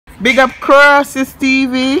Big up Crosses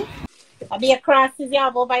TV. I be a Crosses you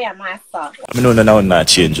have over your master. I mean, no, not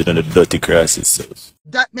changing on the dirty Crosses. So.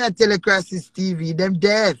 That me I tell you Crosses TV. Them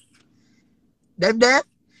deaf. Them deaf.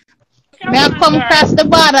 Me I come across the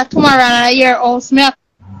border tomorrow and I hear house.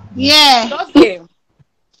 Yeah. Okay.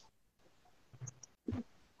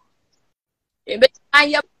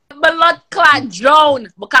 And your blood clot drown.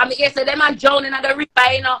 Because me say them are drowning in the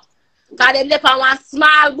river, you know. Because they live on one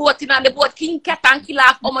small boat, you know, and the boat king cat and kill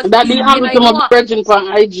off how much that didn't happen to my virgin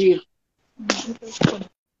from IG.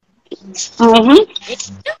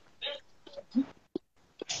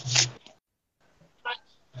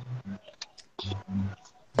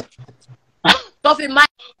 Tuffy, man,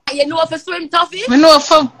 you know for swim, Tuffy? I know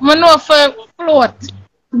for float.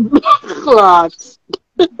 Float.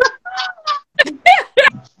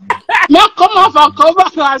 No, come off and come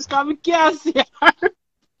back, guys, because we can't see her.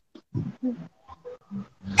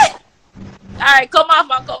 Alright, come off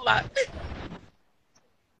and come back.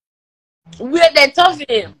 Wait then,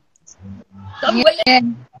 Tuffy. Tuffy, what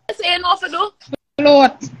you saying off to do?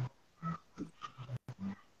 Float.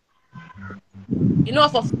 You know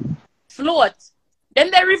for float.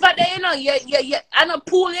 Then the river there, you know, you and a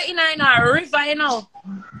pool you in a river, you know.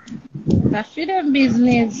 That's for them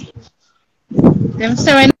business. Them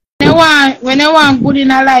say when they want good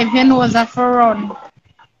in a life, you know it's a for run.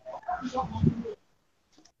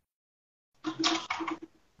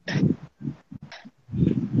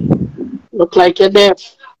 Look like you're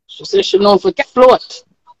deaf. She says she knows for float.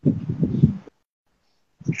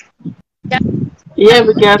 Yeah,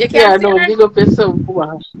 we can't see her now. Big up yourself.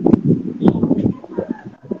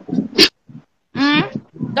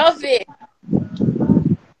 Tuffy.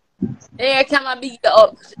 Hey, come on, big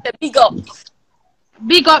up. Big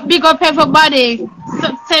up. Big up everybody.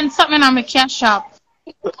 Send something on my cash app.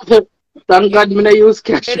 Thank God me not use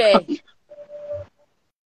cash app.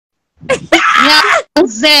 Yeah,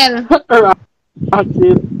 Zell.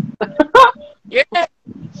 Yeah.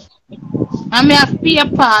 I may have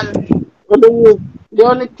PayPal. The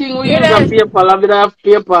only thing we use on PayPal, I mean, I have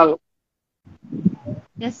PayPal.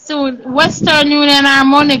 Yes, so Western Union or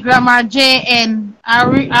MoneyGram or GetN or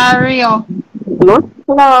Rio. No,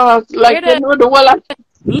 like you know the wallet.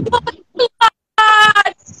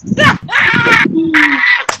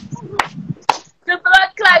 The blood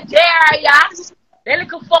clot there, yeah. They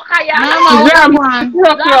little fucker, yeah.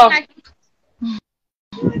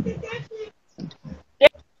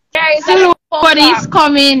 Solanie is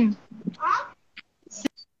coming.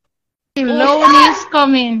 Solanie is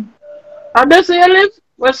coming. How does you live?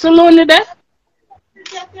 Where's Solanie there?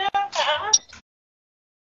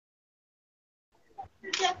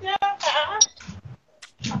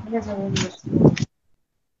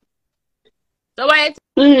 So why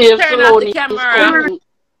you turn off the camera?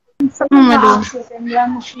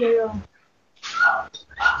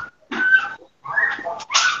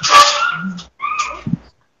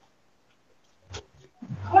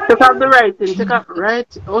 Take off the right thing, take off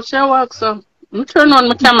right. Oh, she walk so. I'm turn on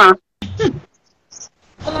my camera.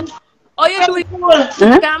 Oh, you do it.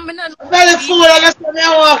 Very full, I just want to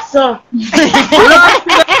walk so.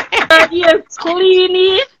 Yes, clean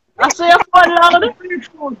it. I say you fall loud. Need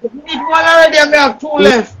one already, I have two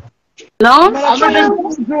left. No?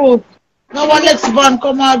 No one next one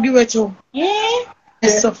come and give it to.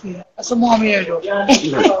 Yes, Sophie. That's a mom here though.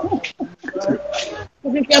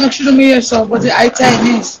 You can't show me yourself, but the eye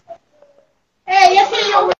tightness. Hey, you see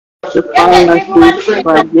you. The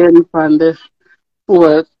final again from the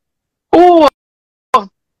fourth. Oh,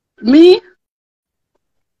 me?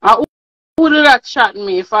 Who did that shot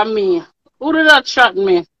me for me? Who did that shot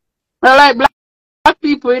me? I like black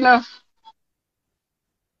people, you know.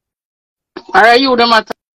 Are you them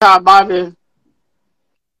at Bobby?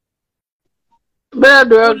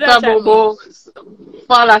 Better talk about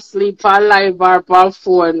fall asleep for live or for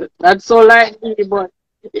phone. That's so like me, but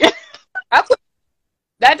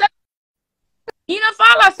that you don't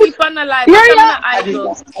fall asleep on the live.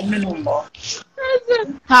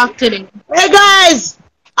 Talk to them. Hey guys,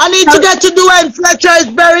 I need to get to Dwayne Fletcher. It's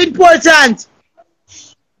very important.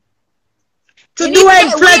 To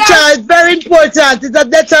Dwayne Fletcher is very important. It's a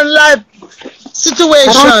death and life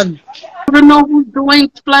situation. I don't know who's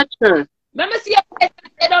Dwayne Fletcher. Remember, see,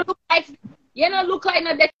 they don't look like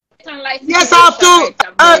no death and life. Yes, I have to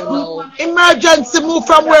emergency move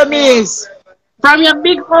from where me is. From your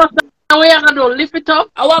big house, where you gonna do? Lift it up?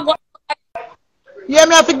 Yeah,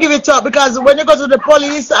 me have to give it up because when you go to the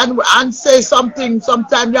police and say something,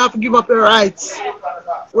 sometimes you have to give up your rights.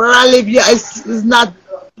 Where I live, yeah, it's not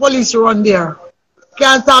police run there.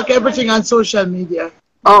 Can't talk everything on social media.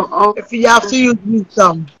 Oh, if you have to use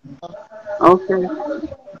wisdom. Okay.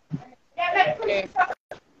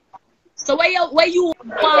 So where you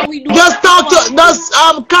want we do? Just talk to, just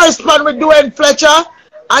correspond with Dwayne Fletcher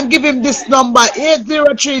and give him this number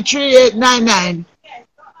 8033899.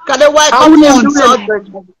 Cause they wipe my phone, so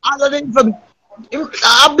other than from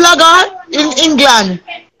a blogger in England.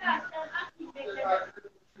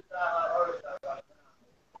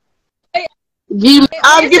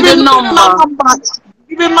 I'll give him my number.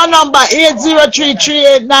 Give him my number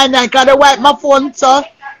 8033899. Cause they wipe my phone, so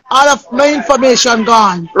all of my information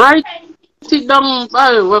gone. Right. Sit down.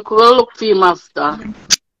 We'll look for him after.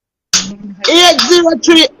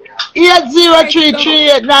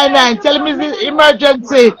 8033899. Tell me it's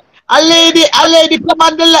emergency. A lady come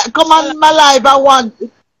on my live. I want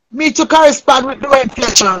me to correspond with Dwayne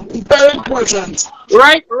Fletcher. It's very important.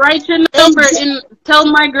 Write your number in. Tell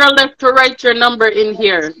my girl left to write your number in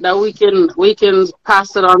here that we can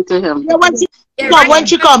pass it on to him. Yeah, when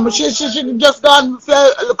she come, she just gone for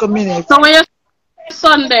a minute. So where's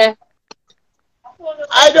Sunday?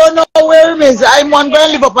 I don't know where he is. I'm going to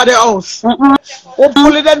live up at the house.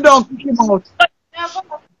 Hopefully them don't kick him out.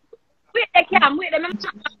 Wait, they can wait.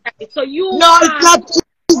 So you? No, it's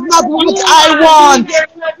not what I want.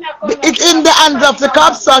 It's in the hands of the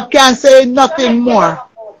cops, so I can't say nothing more.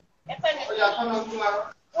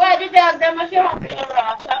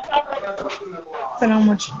 So how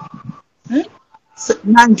much?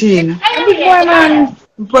 19.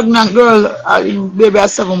 Pregnant girl, baby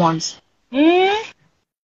at 7 months.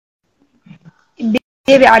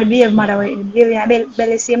 Baby are the baby mother. Baby are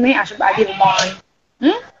belly same way. I should buy baby born.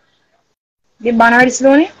 The born already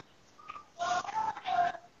slowly.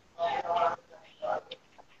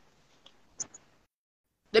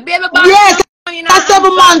 The baby born. Yes, my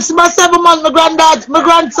 7 months. My 7 months. My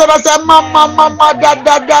grandson. I said, mama, da.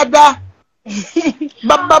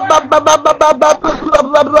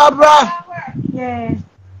 Yeah.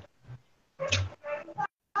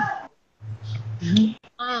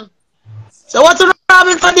 So what's the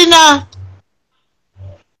problem for dinner?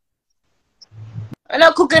 I'm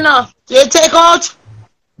not cooking now. You take out?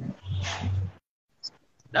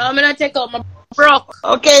 No, I'm not take out. My broke.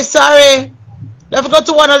 Okay, sorry. Let's go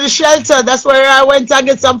to one of the shelters. That's where I went and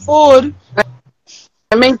get some food.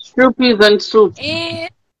 I make peas and soup.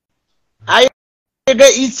 I gonna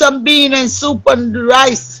eat some bean and soup and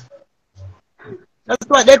rice. That's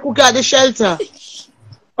what they cook at the shelter.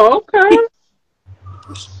 Okay.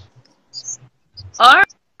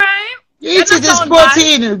 Alright. Eat it, it's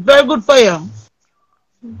protein. It's very good for you.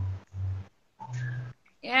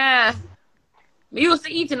 Yeah. Me used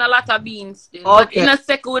to eating a lot of beans still. Okay. But in a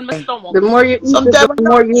second with my stomach. The more you eat, Sometimes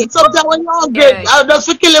when you're hungry, I'll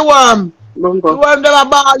just kill a worm. The worm them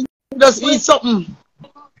about, you just eat something.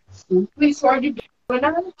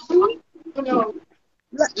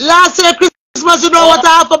 Last year Christmas, you know what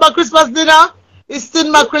I have for my Christmas dinner? It's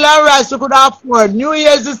tin mackerel and rice. You could afford. New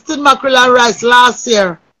Year's is tin mackerel and rice last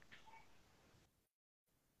year.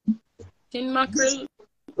 Tin mackerel.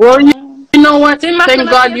 Well, you know what? Thank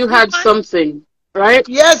God you had something, right?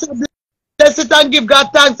 Yes, I bless it and give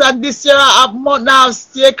God thanks. And this year I have mutton, I have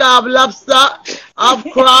steak, I have lobster, I have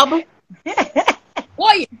crab.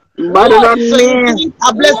 Boy. I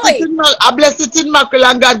bless it in mackerel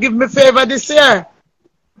and God give me favor this year.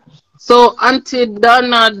 So Auntie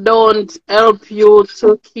Donna don't help you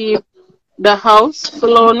to keep the house,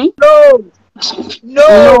 Solanie?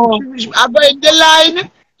 No. I go in the line.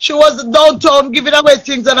 She was downtown giving away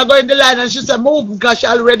things and I go in the line and she said move because she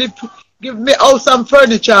already give me out some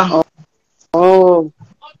furniture. Oh.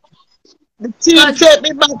 The team take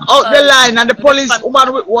me back out the line and the police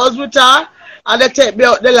woman was with her and they take me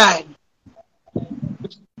out the line.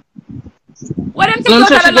 What them take you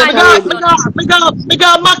out the line? Me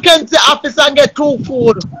go Mackenzie office and get 2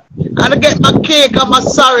 food. And I get my cake and my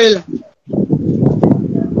sorrel.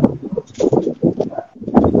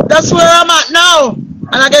 That's where I'm at now.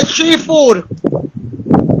 And I get 3 food.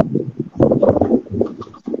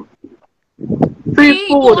 3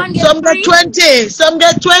 food. Some get 20. Some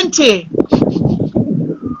get 20.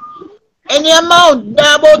 Any amount. There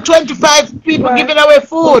are about 25 people giving away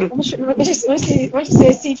food. What you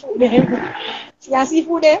say seafood there? Yeah,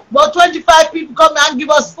 seafood there? About 25 people come and give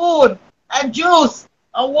us food and juice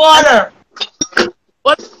and water.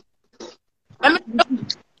 What?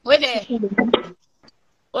 Wait there.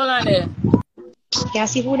 Hold on there. Yeah,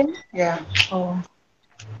 seafood there? Yeah. Oh.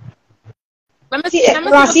 Let me see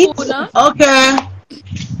the food now. Okay.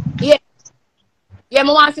 Yeah. Yeah, I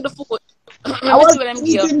want to see the food. I was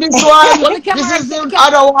eating this one. This is the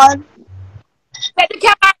other one. Set the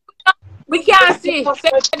camera. We can't see.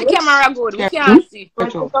 Set the camera good. We can't see.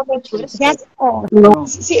 Yes. Oh. No.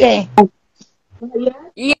 See there.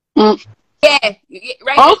 Yeah. Yeah,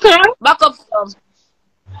 right. Okay. Back up some.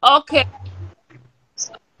 Okay.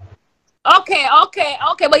 Okay.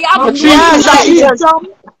 But you have to Yes, I eat some.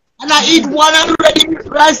 And I eat one already,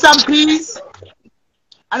 rice and peas.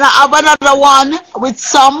 And I have another one with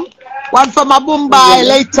some. One from my Mumbai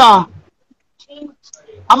later.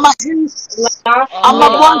 I'm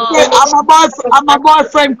my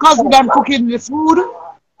boyfriend cousin them cooking the food.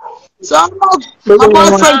 So my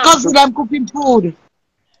boyfriend cousin them cooking food.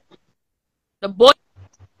 The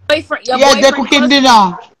boyfriend. Yeah, they're cooking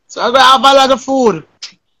dinner. So I'm gonna have a lot of food.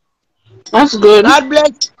 That's good. God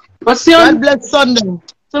bless. But see, God bless Sunday.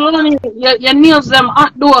 Solanie, your nails them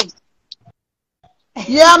hot dogs.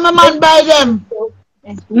 Yeah, my man buy them.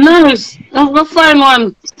 Nice. I'm gonna find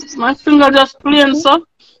one. My finger just plain, so.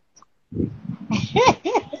 Him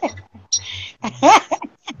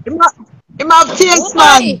have taste,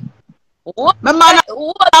 man. My man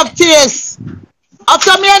have taste.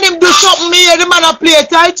 After me and him do something, me and the man a play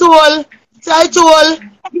title.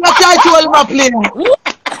 Give a title him a play.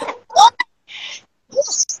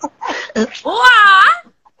 What?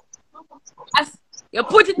 You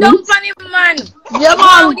put it down on him, man. Yeah,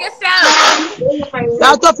 man. Yourself.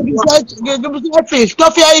 Yeah, Tuffy, give me some fish.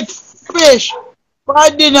 Tuffy, I eat fish for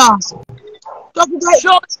dinner. Tuffy,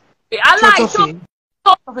 I like Tuffy.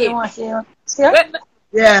 Tuffy.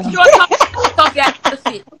 Yeah.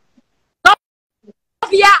 Tuffy,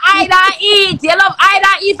 you hide and eat. You love hide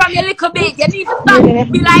and eat from your little bit. You need to stop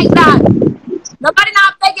be like that. Nobody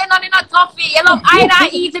not begging on in a Tuffy. You love hide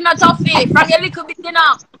and eat in a Tuffy from your little bit, you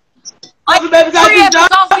know.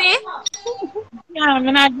 Tuffy. Yeah, I'm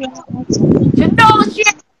not doing You don't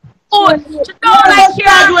share food. You don't like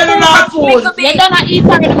share food. You don't eat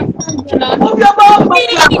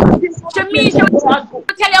To me, she will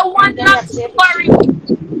tell you one long story.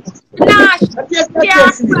 Nah, she share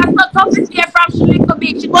food. That's not Tuffy share from she little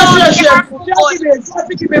bit. She don't share food. And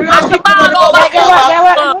she ball over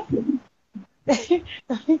food.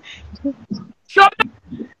 Show me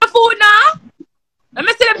the food now. Let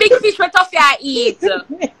me see the big fish what Tuffy I eat.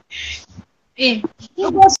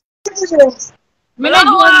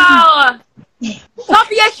 Wow.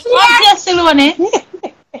 Tuffy, you share. Yes, Solanie.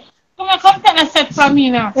 Come take a set from me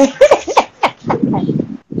now.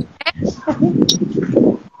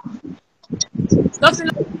 Tuffy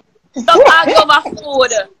love argue over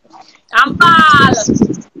food. And ball.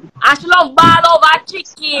 And she love ball over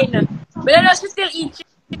chicken. But you know she still eat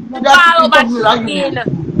chicken. Ball over chicken.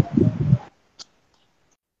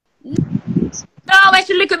 No, when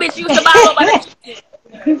she little bit, she used to ball over the chicken.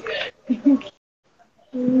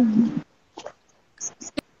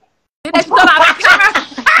 Did she come out of the camera?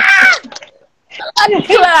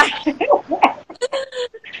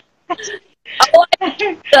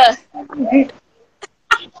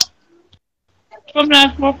 Come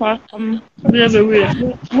back, Papa. The other way.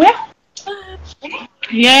 Where?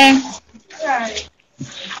 Yeah.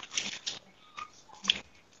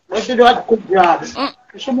 Let's do that good job.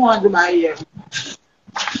 Someone do my ear.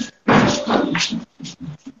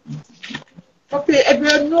 Okay, if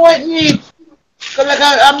you know it needs, because like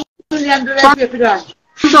I'm million to let you for that.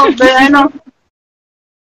 Don't pay, I know.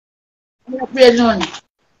 I'm not paying none.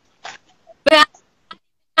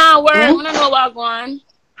 Now work. I don't know what's going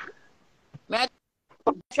on.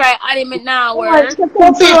 Try adding it now work. I'll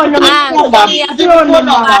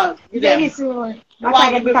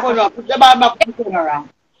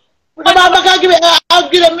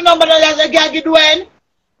give them number that I give Dwayne.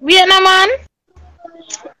 Wait no man.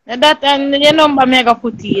 That and your number mega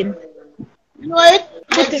put in. You know it?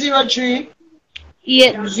 803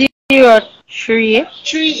 803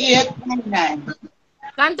 3899.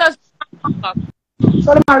 Santos.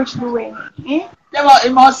 So the marriage Dwayne. They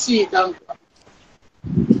must see it.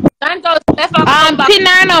 Santos. pin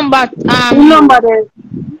our number. Number there.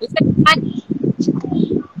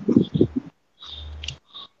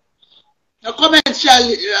 The comments shall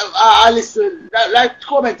listen. Like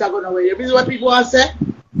comments are going away. You know what people want to say?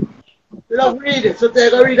 They don't read it, so they're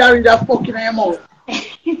going to read that fucking in your mouth.